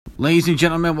Ladies and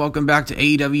gentlemen, welcome back to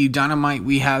AEW Dynamite.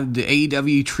 We have the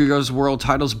AEW Trios World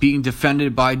titles being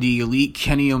defended by the Elite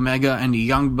Kenny Omega and the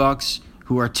Young Bucks,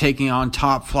 who are taking on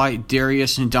Top Flight,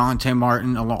 Darius, and Dante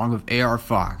Martin, along with AR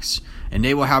Fox. And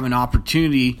they will have an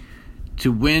opportunity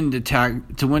to win the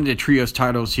Trios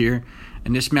titles here.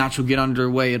 And this match will get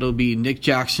underway. It'll be Nick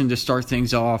Jackson to start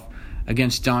things off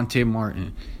against Dante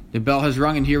Martin. The bell has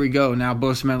rung, and here we go. Now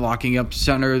both men locking up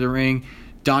center of the ring.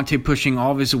 Dante pushing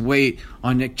all of his weight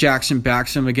on Nick Jackson,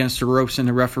 backs him against the ropes, and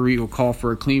the referee will call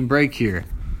for a clean break here.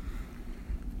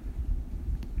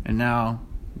 And now,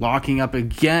 locking up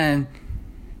again,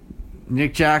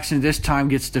 Nick Jackson this time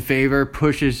gets the favor,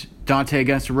 pushes Dante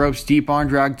against the ropes, deep arm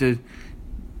drag to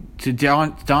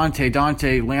Dante.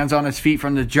 Dante lands on his feet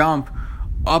from the jump,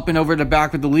 up and over the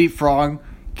back with the leapfrog,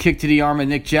 kick to the arm of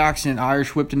Nick Jackson,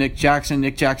 Irish whip to Nick Jackson.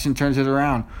 Nick Jackson turns it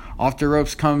around. Off the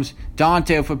ropes comes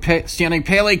Dante with a standing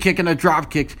Pele kick and a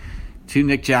drop kick to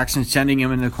Nick Jackson, sending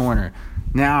him in the corner.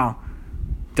 Now,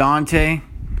 Dante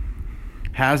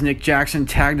has Nick Jackson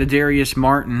tag to Darius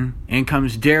Martin. In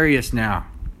comes Darius now.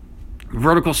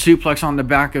 Vertical suplex on the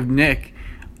back of Nick.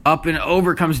 Up and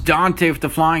over comes Dante with the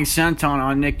flying senton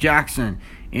on Nick Jackson.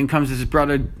 In comes his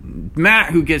brother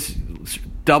Matt, who gets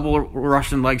double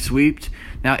Russian leg sweeped.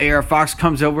 Now AR Fox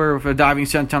comes over with a diving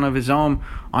senton of his own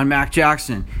on Mac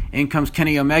Jackson. In comes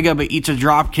Kenny Omega, but eats a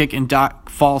drop kick and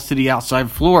falls to the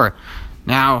outside floor.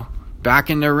 Now,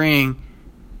 back in the ring,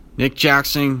 Nick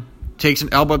Jackson takes an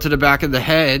elbow to the back of the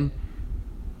head,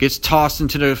 gets tossed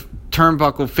into the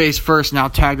turnbuckle face first, now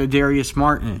tagged to Darius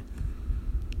Martin.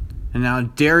 And now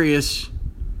Darius,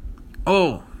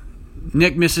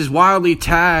 Nick misses wildly,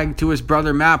 tag to his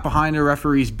brother Matt behind the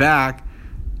referee's back.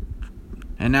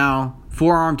 And now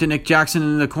forearm to Nick Jackson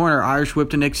in the corner. Irish whip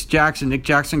to Nick Jackson. Nick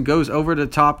Jackson goes over the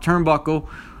top turnbuckle,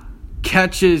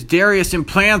 catches Darius and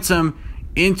plants him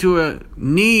into a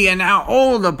knee. And now,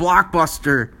 the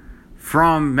blockbuster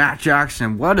from Matt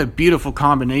Jackson. What a beautiful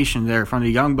combination there from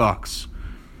the Young Bucks.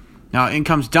 Now in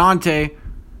comes Dante.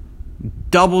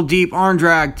 Double deep arm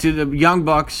drag to the Young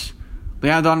Bucks.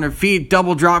 Land on their feet,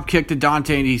 double drop kick to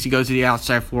Dante, and he goes to the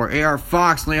outside floor. AR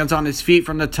Fox lands on his feet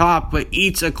from the top, but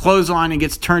eats a clothesline and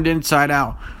gets turned inside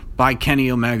out by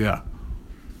Kenny Omega.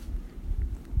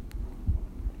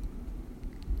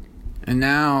 And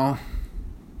now,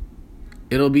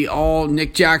 it'll be all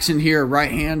Nick Jackson here, right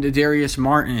hand to Darius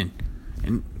Martin.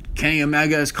 And Kenny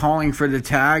Omega is calling for the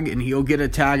tag, and he'll get a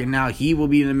tag, and now he will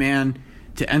be the man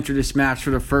to enter this match for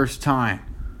the first time.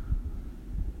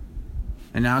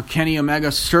 And now Kenny Omega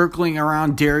circling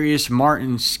around Darius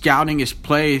Martin, scouting his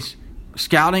prey.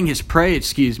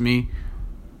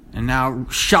 And now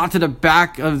shot to the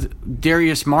back of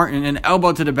Darius Martin and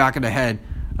elbow to the back of the head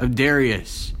of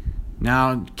Darius.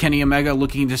 Now Kenny Omega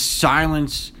looking to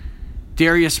silence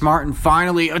Darius Martin.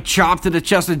 Finally, a chop to the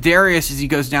chest of Darius as he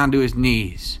goes down to his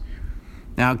knees.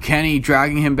 Now Kenny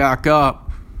dragging him back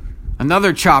up.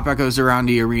 Another chop echoes around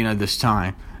the arena this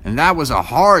time. And that was a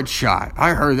hard shot.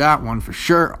 I heard that one for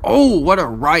sure. What a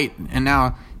right. And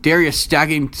now Darius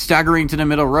staggering to the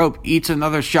middle rope. Eats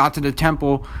another shot to the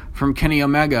temple from Kenny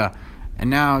Omega.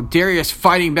 And now Darius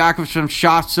fighting back with some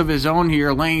shots of his own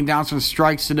here. Laying down some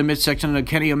strikes to the midsection of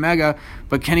Kenny Omega.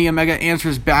 But Kenny Omega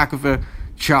answers back with a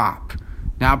chop.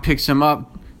 Now picks him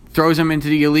up. Throws him into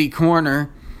the Elite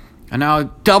corner. And now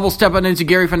double stepping into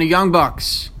Gary from the Young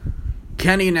Bucks.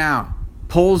 Kenny now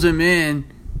pulls him in.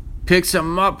 Picks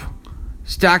him up,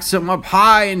 stacks him up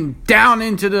high and down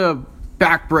into the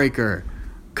backbreaker.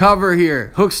 Cover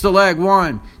here, hooks the leg,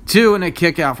 1, 2, and a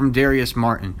kick out from Darius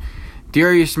Martin.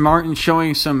 Darius Martin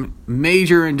showing some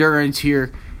major endurance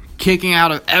here, kicking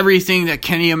out of everything that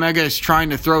Kenny Omega is trying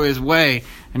to throw his way,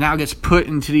 and now gets put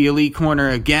into the Elite corner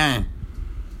again.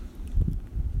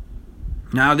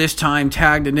 Now this time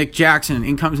tagged to Nick Jackson.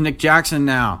 In comes Nick Jackson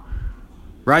now.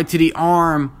 Right to the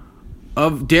arm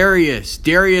of Darius.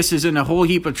 Darius is in a whole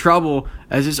heap of trouble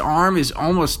as his arm is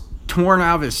almost torn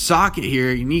out of his socket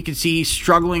here. And you can see he's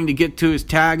struggling to get to his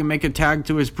tag and make a tag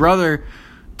to his brother,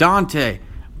 Dante.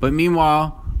 But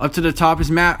meanwhile, up to the top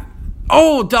is Matt.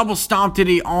 Double stomp to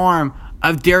the arm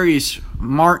of Darius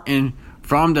Martin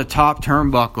from the top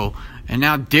turnbuckle. And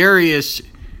now Darius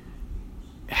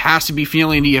has to be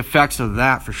feeling the effects of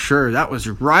that for sure. That was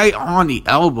right on the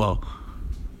elbow.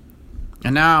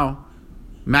 And now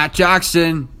Matt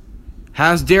Jackson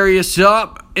has Darius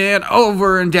up and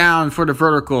over and down for the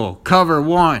vertical. Cover,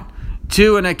 1,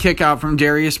 2, and a kick out from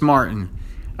Darius Martin.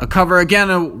 A cover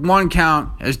again, a 1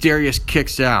 count as Darius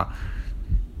kicks out.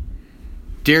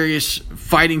 Darius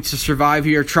fighting to survive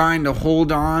here, trying to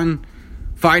hold on,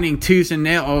 fighting tooth and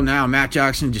nail. Now Matt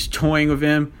Jackson just toying with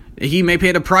him. He may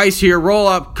pay the price here. Roll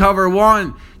up, cover,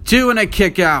 1, 2 and a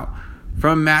kick out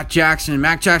from Matt Jackson.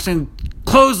 Matt Jackson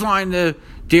clothesline to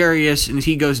Darius, and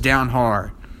he goes down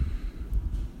hard.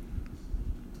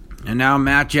 And now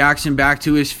Matt Jackson back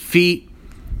to his feet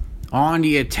on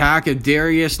the attack of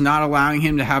Darius, not allowing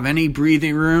him to have any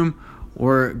breathing room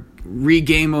or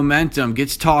regain momentum.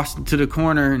 Gets tossed into the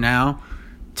corner now.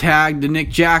 Tagged to Nick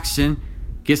Jackson.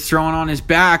 Gets thrown on his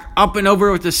back. Up and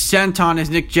over with the senton is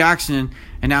Nick Jackson.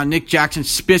 And now Nick Jackson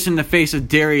spits in the face of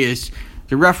Darius.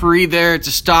 The referee there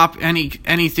to stop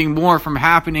anything more from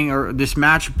happening or this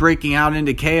match breaking out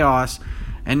into chaos.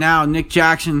 And now Nick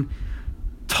Jackson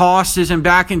tosses him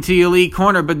back into the Elite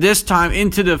corner, but this time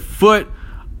into the foot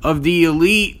of the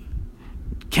Elite.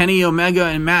 Kenny Omega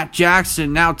and Matt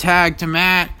Jackson now tagged to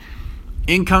Matt.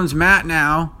 In comes Matt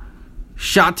now.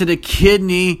 Shot to the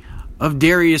kidney of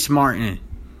Darius Martin.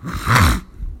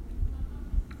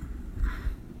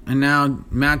 And now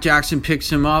Matt Jackson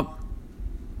picks him up.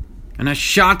 And a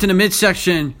shot to the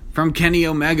midsection from Kenny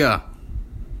Omega.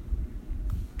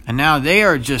 And now they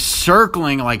are just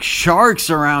circling like sharks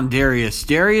around Darius.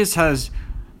 Darius has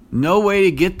no way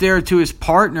to get there to his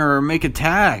partner or make a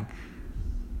tag.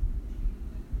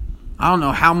 I don't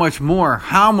know how much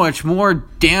more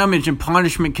damage and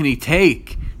punishment can he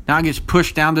take. Now he gets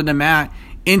pushed down to the mat.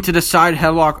 Into the side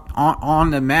headlock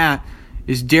on the mat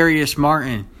is Darius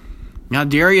Martin. Now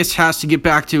Darius has to get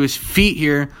back to his feet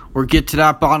here or get to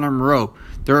that bottom rope.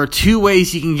 There are 2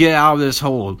 ways he can get out of this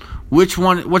hold. Which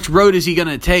road is he going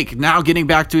to take? Now getting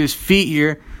back to his feet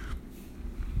here.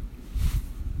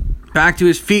 Back to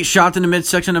his feet, shot in the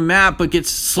midsection of the mat, but gets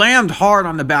slammed hard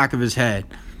on the back of his head.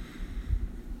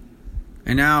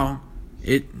 And now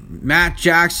Matt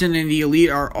Jackson and the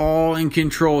Elite are all in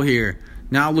control here.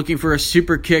 Now looking for a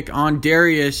super kick on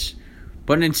Darius,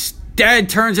 but instead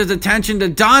turns his attention to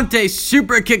Dante.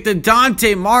 Super kick to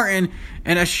Dante Martin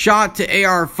and a shot to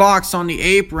AR Fox on the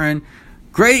apron.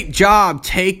 Great job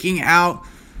taking out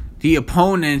the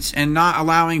opponents and not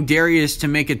allowing Darius to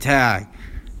make a tag.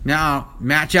 Now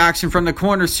Matt Jackson from the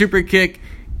corner, super kick,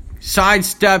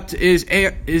 sidestepped is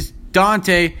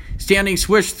Dante. Standing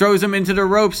switch throws him into the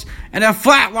ropes, and a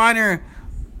flatliner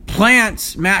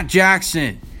plants Matt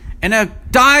Jackson. And a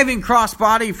diving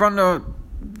crossbody from the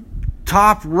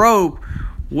top rope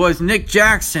was Nick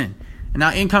Jackson. And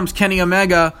now in comes Kenny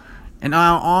Omega. And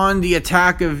now on the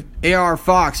attack of AR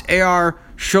Fox. AR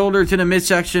shoulder to the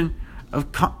midsection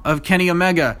of Kenny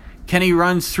Omega. Kenny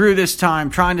runs through this time,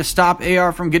 trying to stop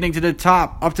AR from getting to the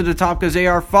top. Up to the top goes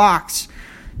AR Fox.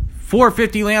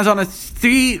 450 lands on a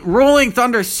rolling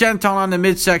thunder senton on the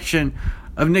midsection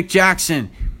of Nick Jackson.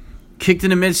 Kicked in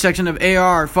the midsection of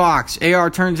AR Fox. AR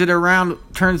turns it around,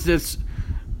 the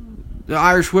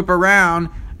Irish whip around,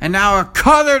 and now a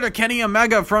cutter to Kenny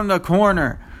Omega from the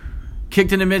corner.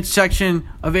 Kicked in the midsection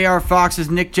of AR Fox is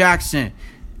Nick Jackson.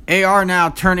 AR now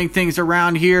turning things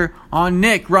around here on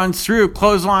Nick. Runs through,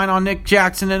 clothesline on Nick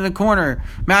Jackson in the corner.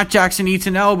 Matt Jackson eats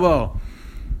an elbow.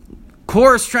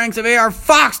 Core strength of AR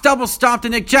Fox, double stomp to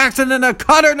Nick Jackson, and a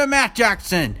cutter to Matt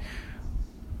Jackson.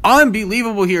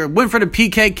 Unbelievable here. Went for the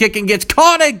PK kick and gets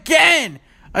caught again.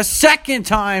 A second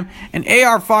time, and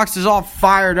AR Fox is all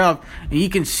fired up, and you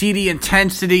can see the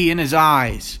intensity in his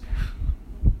eyes.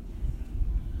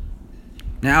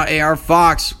 Now AR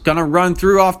Fox gonna run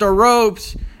through off the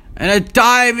ropes, and a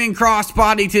diving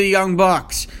crossbody to the Young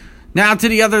Bucks. Now to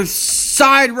the other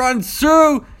side, runs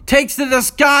through, takes the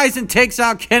disguise, and takes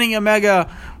out Kenny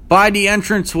Omega by the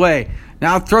entranceway.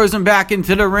 Now throws him back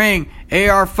into the ring.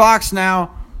 AR Fox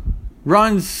now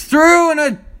runs through, and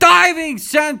a diving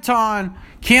senton,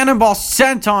 cannonball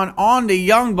senton on the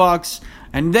Young Bucks,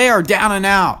 and they are down and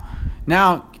out.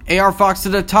 Now AR Fox to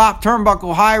the top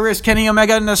turnbuckle, high risk, Kenny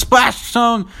Omega in the splash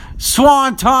zone,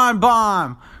 swanton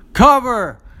bomb,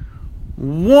 cover,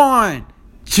 1,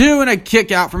 2, and a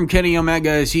kick out from Kenny Omega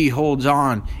as he holds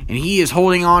on. And he is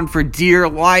holding on for dear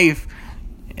life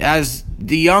as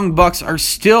the Young Bucks are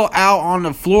still out on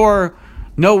the floor,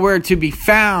 nowhere to be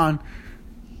found.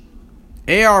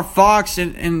 AR Fox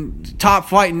and Top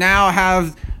Flight now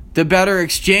have the better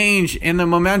exchange and the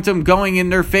momentum going in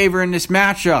their favor in this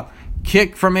matchup.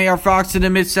 Kick from AR Fox to the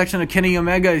midsection of Kenny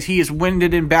Omega as he is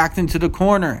winded and backed into the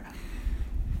corner.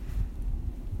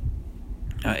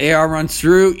 AR runs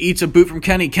through, eats a boot from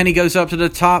Kenny. Kenny goes up to the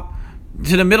top,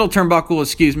 to the middle turnbuckle,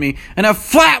 and a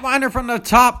flatliner from the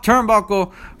top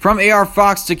turnbuckle from AR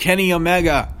Fox to Kenny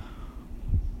Omega.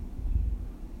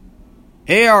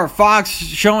 AR Fox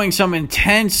showing some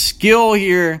intense skill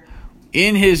here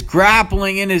in his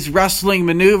grappling, in his wrestling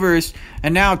maneuvers,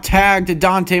 and now tagged to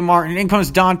Dante Martin. In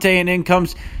comes Dante, and in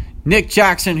comes Nick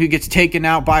Jackson, who gets taken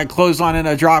out by a clothesline and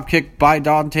a drop kick by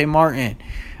Dante Martin.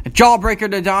 A jawbreaker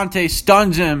to Dante,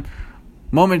 stuns him.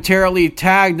 Momentarily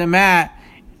tagged to Matt.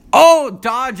 Oh,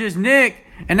 dodges Nick.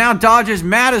 And now dodges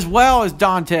Matt as well as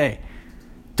Dante.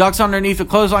 Ducks underneath the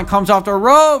clothesline, comes off the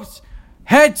ropes.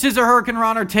 Head scissor Hurricane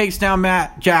Runner takes down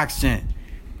Matt Jackson.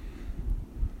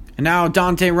 And now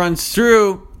Dante runs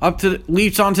through,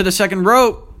 leaps onto the second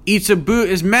rope, eats a boot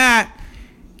as Matt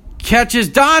catches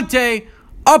Dante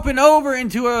up and over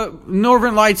into a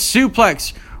Northern Lights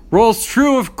suplex. Rolls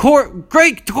through with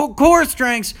great core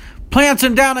strengths, plants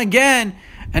him down again,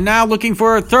 and now looking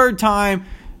for a third time.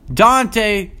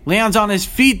 Dante lands on his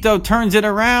feet though, turns it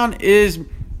around, is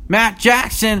Matt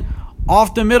Jackson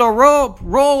off the middle rope,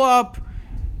 roll up,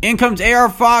 in comes AR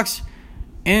Fox,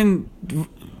 and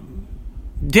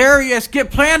Darius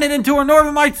get planted into a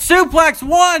Northern Lights suplex.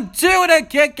 1, 2, and a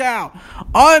kick out.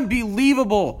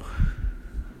 Unbelievable.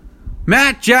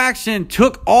 Matt Jackson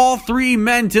took all three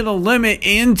men to the limit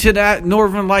into that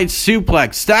Northern Lights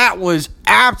suplex. That was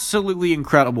absolutely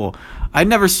incredible. I'd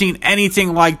never seen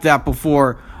anything like that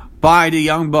before by the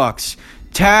Young Bucks.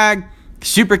 Tag,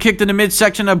 super kick to the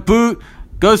midsection, a boot.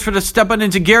 Goes for the stepping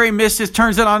into Gary, misses,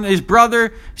 turns it on his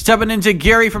brother. Stepping into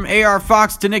Gary from AR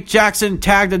Fox to Nick Jackson,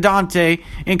 tag to Dante.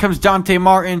 In comes Dante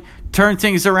Martin, turn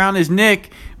things around as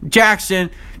Nick Jackson.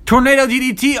 Tornado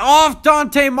DDT off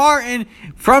Dante Martin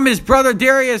from his brother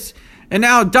Darius. And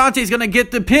now Dante's going to get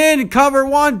the pin, cover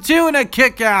 1, 2, and a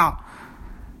kick out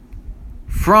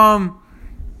from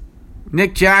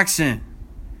Nick Jackson.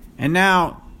 And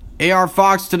now AR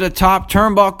Fox to the top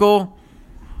turnbuckle.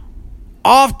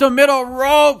 Off the middle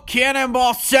rope,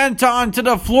 cannonball senton to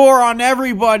the floor on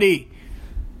everybody.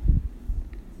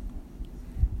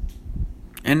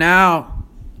 And now,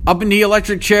 up in the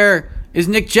electric chair is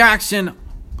Nick Jackson.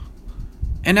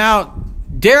 And now,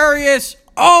 Darius,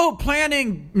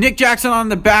 planting Nick Jackson on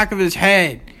the back of his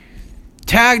head.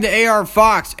 Tag to AR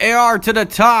Fox, AR to the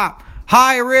top,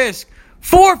 high risk,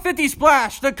 450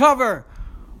 splash to cover.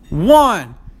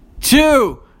 1,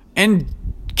 2, and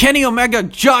Kenny Omega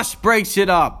just breaks it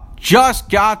up. Just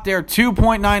got there.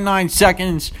 2.99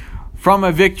 seconds from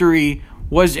a victory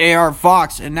was AR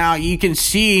Fox. And now you can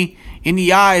see in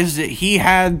the eyes that he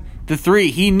had the 3.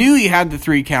 He knew he had the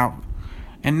 3 count.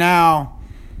 And now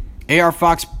AR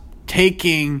Fox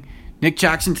taking Nick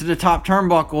Jackson to the top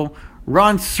turnbuckle.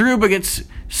 Runs through but gets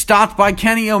stopped by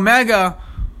Kenny Omega.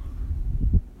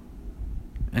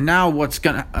 And now what's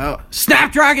gonna...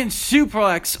 Snapdragon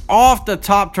suplex off the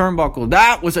top turnbuckle.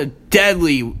 That was a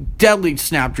deadly, deadly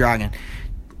Snapdragon.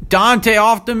 Dante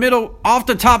off the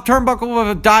top turnbuckle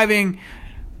with a diving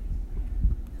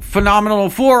phenomenal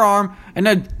forearm. And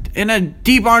a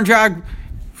deep arm drag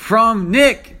from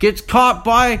Nick. Gets caught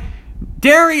by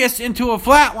Darius into a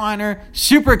flatliner.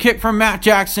 Super kick from Matt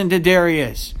Jackson to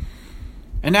Darius.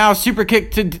 And now super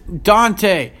kick to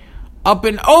Dante. Up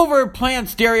and over,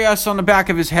 plants Darius on the back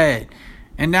of his head.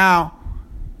 And now,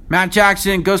 Matt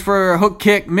Jackson goes for a hook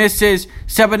kick, misses.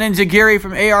 Stepping into Gary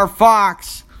from AR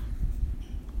Fox.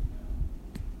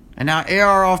 And now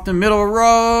AR off the middle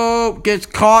rope, gets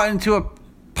caught into a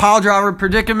pile driver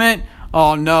predicament.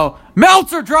 Oh no.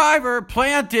 Meltzer driver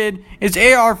planted is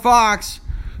AR Fox.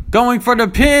 Going for the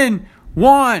pin.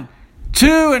 1,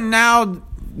 2, and now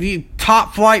the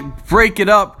Top Flight break it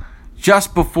up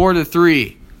just before the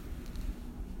 3.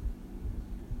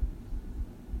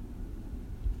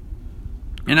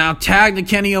 And now tag to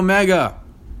Kenny Omega.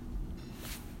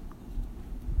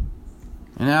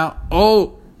 And now,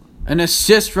 an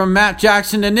assist from Matt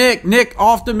Jackson to Nick. Nick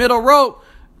off the middle rope.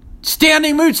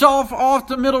 Standing moots off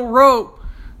the middle rope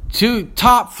to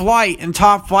Top Flight. And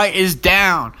Top Flight is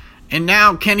down. And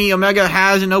now Kenny Omega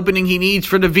has an opening he needs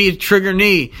for the V-trigger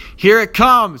knee. Here it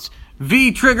comes.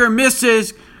 V-trigger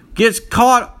misses. Gets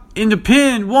caught in the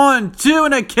pin. 1, 2,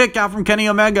 and a kick out from Kenny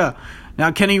Omega.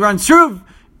 Now Kenny runs through.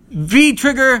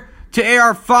 V-trigger to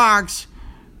AR Fox.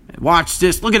 Watch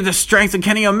this. Look at the strength of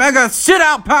Kenny Omega. Sit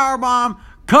out powerbomb.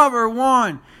 Cover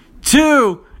 1,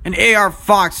 2. And AR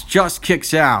Fox just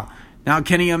kicks out. Now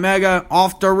Kenny Omega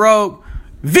off the rope.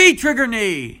 V-trigger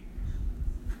knee.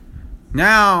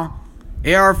 Now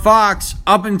AR Fox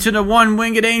up into the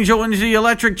one-winged angel into the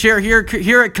electric chair.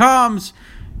 Here it comes.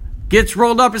 Gets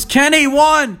rolled up as Kenny.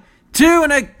 1, 2.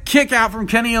 And a kick out from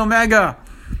Kenny Omega.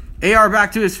 AR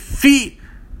back to his feet.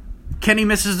 Kenny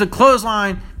misses the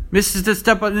clothesline, misses the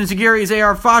step up into Gary's.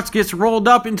 AR Fox gets rolled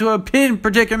up into a pin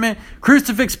predicament.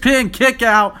 Crucifix pin, kick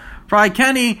out by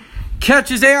Kenny.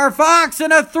 Catches AR Fox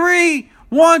in a 3.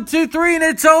 1, 2, 3, and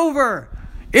it's over.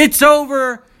 It's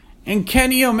over, and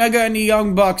Kenny Omega and the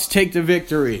Young Bucks take the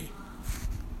victory.